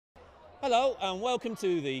Hello and welcome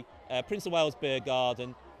to the Prince of Wales Beer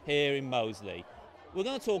Garden here in Moseley. We're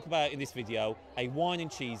going to talk about in this video a wine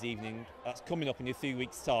and cheese evening that's coming up in a few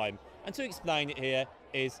weeks' time, and to explain it here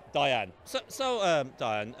is Diane.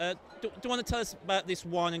 Diane, do you want to tell us about this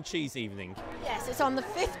wine and cheese evening? Yes, it's on the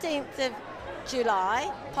 15th of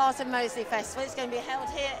July, part of Moseley Festival. It's going to be held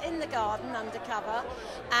here in the garden undercover,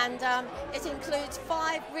 and it includes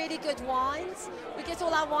 5 really good wines. We get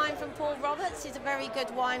all our wine from Paul Roberts. He's a very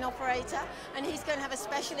good wine operator, and he's going to have a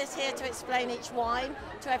specialist here to explain each wine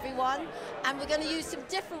to everyone. And we're going to use some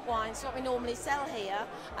different wines to what we normally sell here,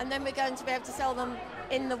 and then we're going to be able to sell them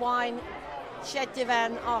in the wine shed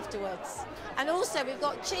divan afterwards. And also we've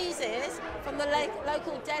got cheeses from the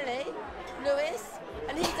local deli, Lewis,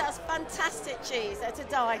 and he does fantastic cheese. They're to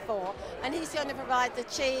die for, and he's going to provide the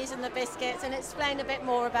cheese and the biscuits and explain a bit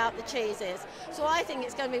more about the cheeses. So I think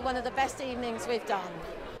it's going to be one of the best evenings we've done.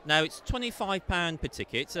 Now it's £25 per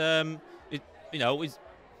ticket.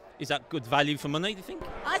 Is that good value for money, do you think?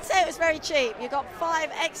 I'd say it was very cheap. You got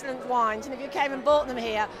 5 excellent wines, and if you came and bought them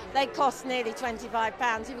here, they cost nearly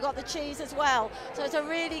 £25. You've got the cheese as well, so it's a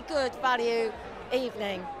really good value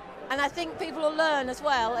evening. And I think people will learn as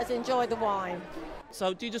well as enjoy the wine.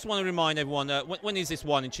 So do you just want to remind everyone, when is this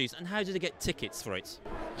wine and cheese, and how do they get tickets for it?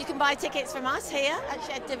 You can buy tickets from us here at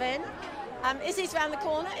Shed Divin. Izzy's round the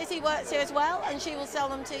corner. Izzy works here as well, and she will sell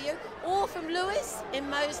them to you. Or from Lewis in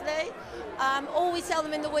Moseley, or we sell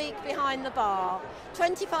them in the week behind the bar.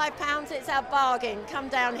 £25, it's our bargain. Come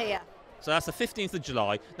down here. So that's the 15th of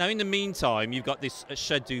July. Now, in the meantime, you've got this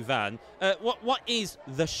Shed du Vin. What is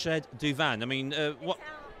the Shed du Vin? I mean, what?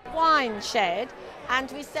 Wine shed,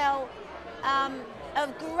 and we sell a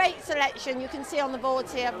great selection. You can see on the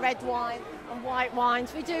boards here red wine and white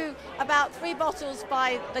wines. We do about 3 bottles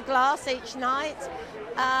by the glass each night,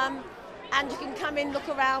 and you can come in, look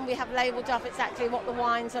around. We have labelled up exactly what the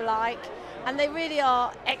wines are like, and they really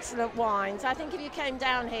are excellent wines. I think if you came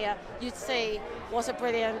down here, you'd see what a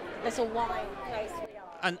brilliant little wine place we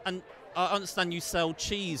are. And I understand you sell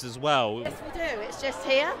cheese as well. Yes, we do. It's just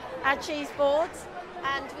here, our cheese boards.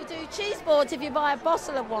 And we do cheese boards. If you buy a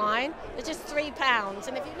bottle of wine, they're just £3.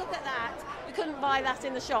 And if you look at that, you couldn't buy that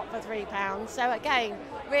in the shop for £3. So again,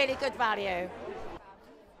 really good value.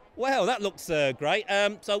 Well, that looks great.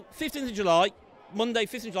 So 15th of July, Monday,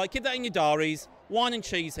 15th of July, keep that in your diaries. Wine and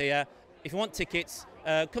cheese here. If you want tickets,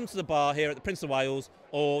 come to the bar here at the Prince of Wales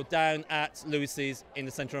or down at Lewis's in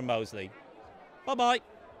the centre of Moseley. Bye-bye.